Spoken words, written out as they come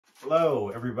Hello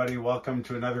everybody, welcome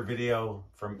to another video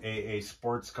from AA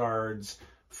Sports Cards.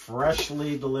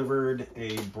 Freshly delivered,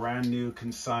 a brand new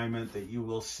consignment that you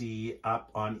will see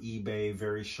up on eBay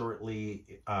very shortly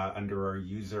under our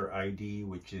user ID,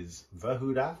 which is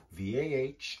Vahoota,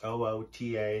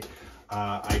 V-A-H-O-O-T-A.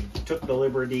 I took the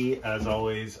liberty, as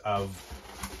always, of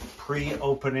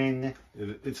pre-opening.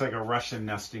 It's like a Russian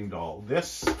nesting doll.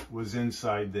 This was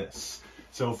inside this.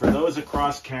 So for those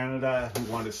across Canada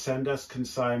who want to send us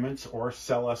consignments or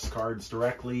sell us cards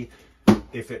directly,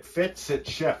 if it fits, it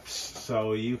ships.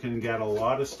 So you can get a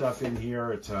lot of stuff in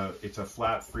here. It's a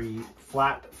flat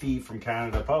fee from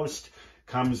Canada Post.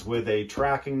 Comes with a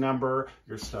tracking number.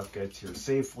 Your stuff gets here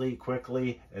safely,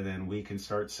 quickly, and then we can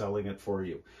start selling it for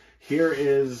you. Here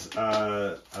is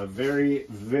a very,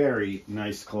 very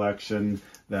nice collection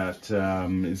that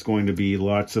is going to be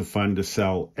lots of fun to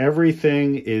sell.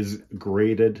 Everything is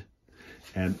graded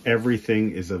and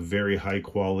everything is a very high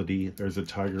quality. There's a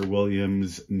Tiger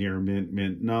Williams near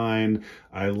mint 9.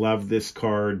 I love this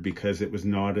card because it was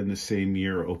not in the same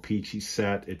year O-Pee-Chee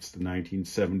set. It's the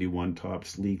 1971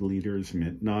 Topps League Leaders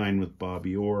mint 9 with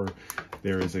Bobby Orr.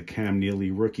 There is a Cam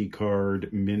Neely rookie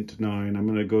card, mint 9. I'm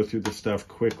going to go through the stuff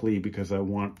quickly because I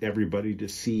want everybody to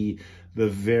see the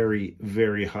very,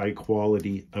 very high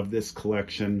quality of this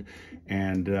collection.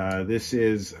 And this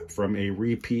is from a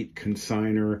repeat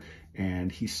consigner,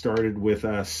 and he started with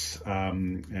us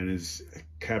and has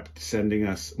kept sending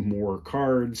us more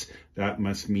cards. That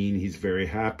must mean he's very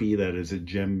happy. That is a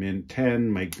Gem Mint 10,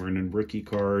 Mike Vernon rookie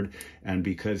card. And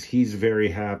because he's very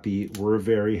happy, we're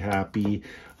very happy.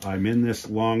 I'm in this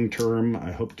long term.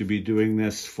 I hope to be doing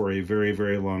this for a very,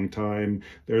 very long time.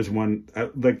 There's one,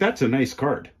 like that's a nice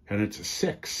card, and it's a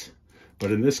 6.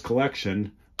 But in this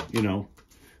collection, you know,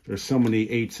 there's so many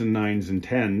 8s and 9s and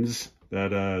 10s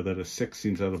that a 6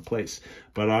 seems out of place.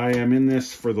 But I am in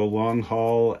this for the long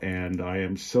haul, and I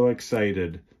am so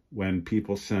excited when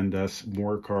people send us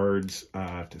more cards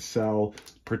to sell,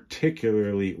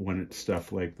 particularly when it's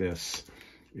stuff like this.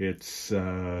 It's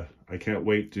I can't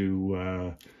wait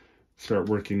to start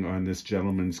working on this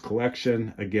gentleman's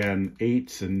collection. Again,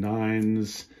 8s and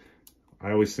 9s.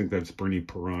 I always think that's Bernie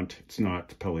Parent. It's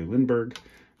not Pelle Lindbergh.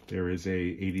 There is a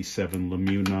 87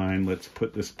 Lemieux 9. Let's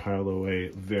put this pile away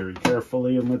very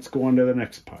carefully, and let's go on to the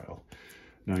next pile.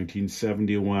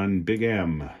 1971 Big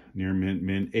M, near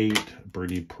mint 8.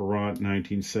 Bernie Parent,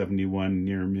 1971,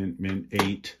 near mint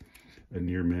 8. A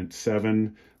near mint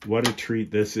 7. What a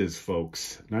treat this is,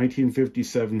 folks.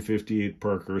 1957-58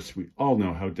 Parkhurst. We all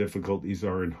know how difficult these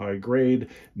are in high grade.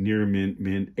 Near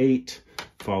mint 8,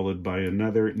 followed by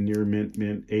another near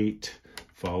mint 8.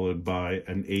 Followed by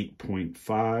an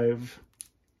 8.5,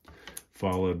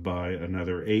 followed by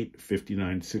another 8,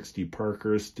 59-60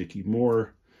 Parkhurst, Dickie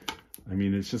Moore. I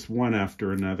mean, it's just one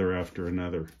after another after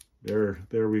another. There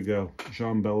we go.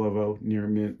 Jean Beliveau, near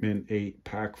mint 8,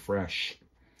 pack fresh.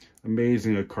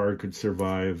 Amazing a card could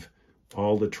survive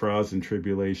all the trials and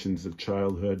tribulations of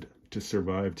childhood to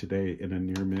survive today in a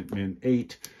near mint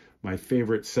 8. My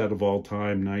favorite set of all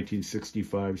time,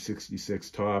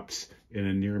 1965-66 Topps in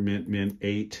a near mint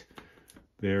 8.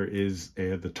 There is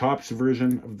the Topps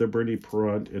version of the Bernie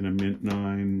Parent in a mint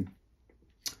 9.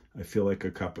 I feel like a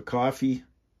cup of coffee.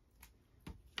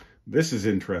 This is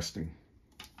interesting.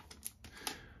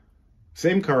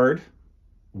 Same card.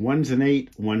 One's an 8,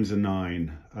 one's a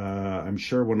 9. I'm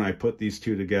sure when I put these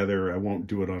two together, I won't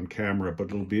do it on camera, but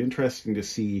it'll be interesting to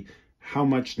see how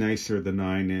much nicer the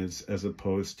 9 is as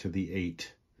opposed to the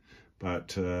 8.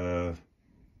 But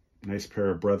nice pair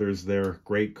of brothers there.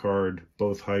 Great card,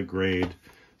 both high grade,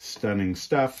 stunning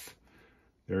stuff.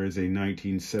 There is a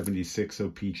 1976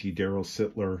 O-Pee-Chee Darryl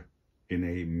Sittler in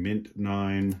a mint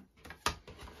 9.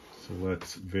 So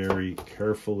let's very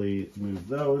carefully move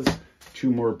those. 2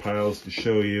 more piles to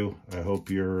show you. I hope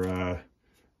you're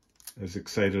as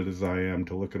excited as I am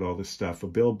to look at all this stuff. A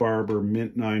Bill Barber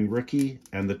mint 9 rookie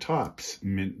and the Topps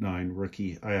mint 9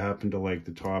 rookie. I happen to like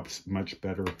the Topps much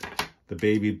better. The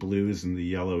baby blues and the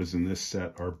yellows in this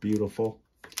set are beautiful.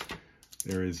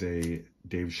 There is a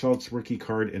Dave Schultz rookie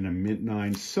card in a mint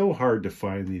 9. So hard to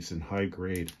find these in high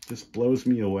grade. Just blows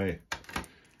me away.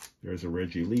 There's a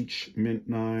Reggie Leach mint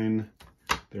 9.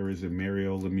 There is a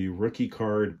Mario Lemieux rookie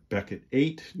card, Beckett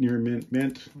 8, near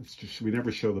mint. We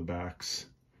never show the backs.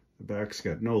 The backs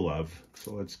got no love,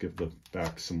 so let's give the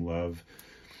back some love.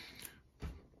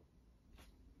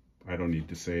 I don't need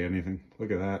to say anything.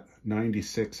 Look at that,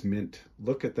 96 mint.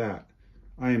 Look at that.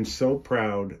 I am so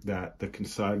proud that the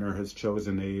consigner has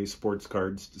chosen AA Sports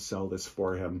Cards to sell this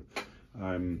for him.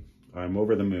 I'm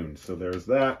over the moon. So there's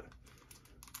that.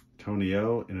 Tony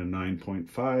O in a 9.5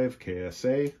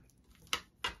 KSA.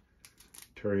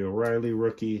 Terry O'Reilly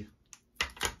rookie,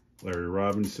 Larry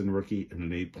Robinson rookie, and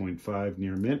an 8.5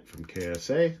 near mint from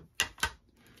KSA.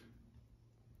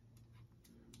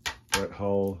 Brett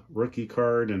Hull rookie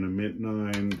card in a mint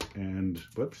 9, and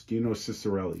whoops, Dino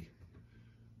Ciccarelli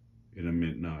in a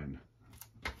mint 9,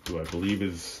 who I believe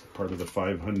is part of the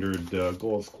 500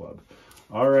 goals club.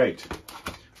 All right,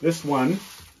 this one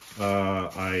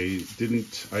I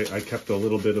kept a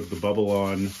little bit of the bubble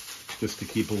on just to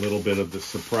keep a little bit of the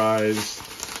surprise.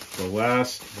 The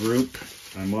last group,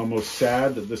 I'm almost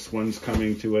sad that this one's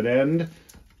coming to an end.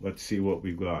 Let's see what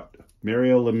we got.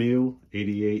 Mario Lemieux,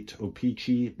 88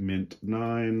 O-Pee-Chee, mint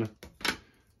 9.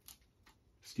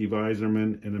 Steve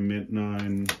Yzerman in a mint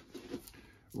 9.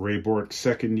 Ray Bourque,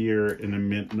 second year in a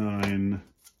mint 9.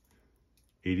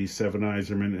 87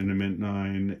 Yzerman in a mint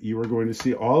 9. You are going to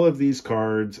see all of these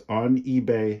cards on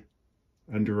eBay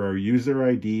under our user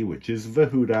ID, which is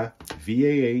Vahoota,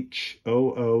 V-A-H-O-O-T-A,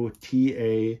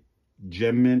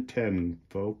 Gem Mint 10,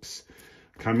 folks.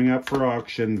 Coming up for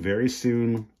auction very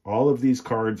soon. All of these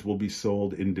cards will be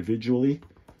sold individually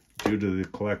due to the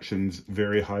collection's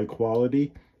very high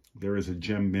quality. There is a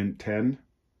Gem Mint 10.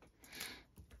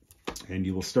 And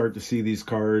you will start to see these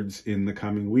cards in the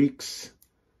coming weeks.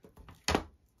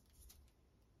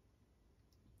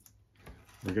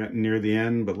 We're getting near the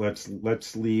end, but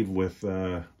let's leave with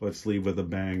a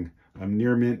bang.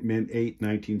 Near mint, mint 8,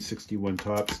 1961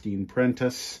 Topps, Dean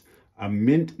Prentice. A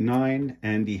mint 9,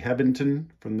 Andy Hebington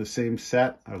from the same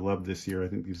set. I love this year. I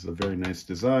think this is a very nice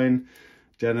design.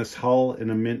 Dennis Hull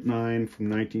in a mint 9 from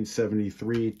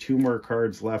 1973. 2 more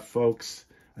cards left, folks.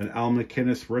 An Al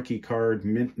McInnes rookie card,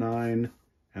 mint 9.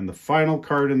 And the final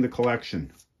card in the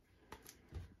collection,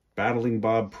 Battling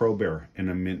Bob Probert in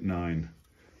a mint 9.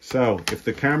 So, if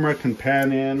the camera can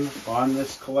pan in on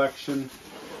this collection,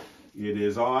 it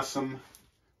is awesome.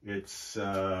 It's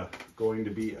going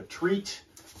to be a treat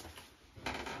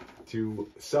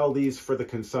to sell these for the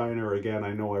consigner. Again,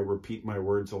 I know I repeat my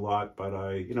words a lot, but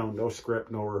no script,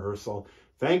 no rehearsal.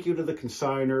 Thank you to the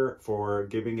consigner for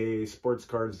giving AA Sports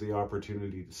Cards the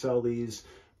opportunity to sell these.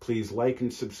 Please like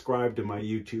and subscribe to my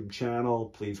YouTube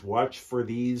channel. Please watch for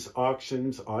these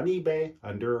auctions on eBay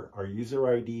under our user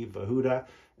ID, Vahoota.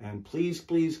 And please,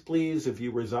 please, please, if you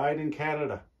reside in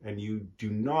Canada and you do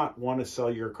not want to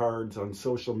sell your cards on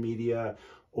social media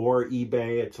or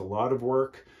eBay, it's a lot of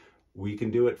work. We can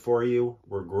do it for you.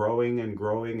 We're growing and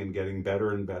growing and getting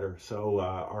better and better. So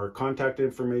our contact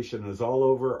information is all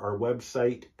over our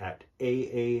website at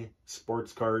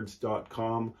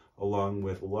aasportscards.com, along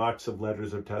with lots of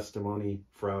letters of testimony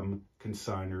from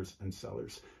consigners and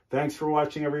sellers. Thanks for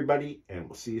watching, everybody, and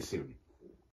we'll see you soon.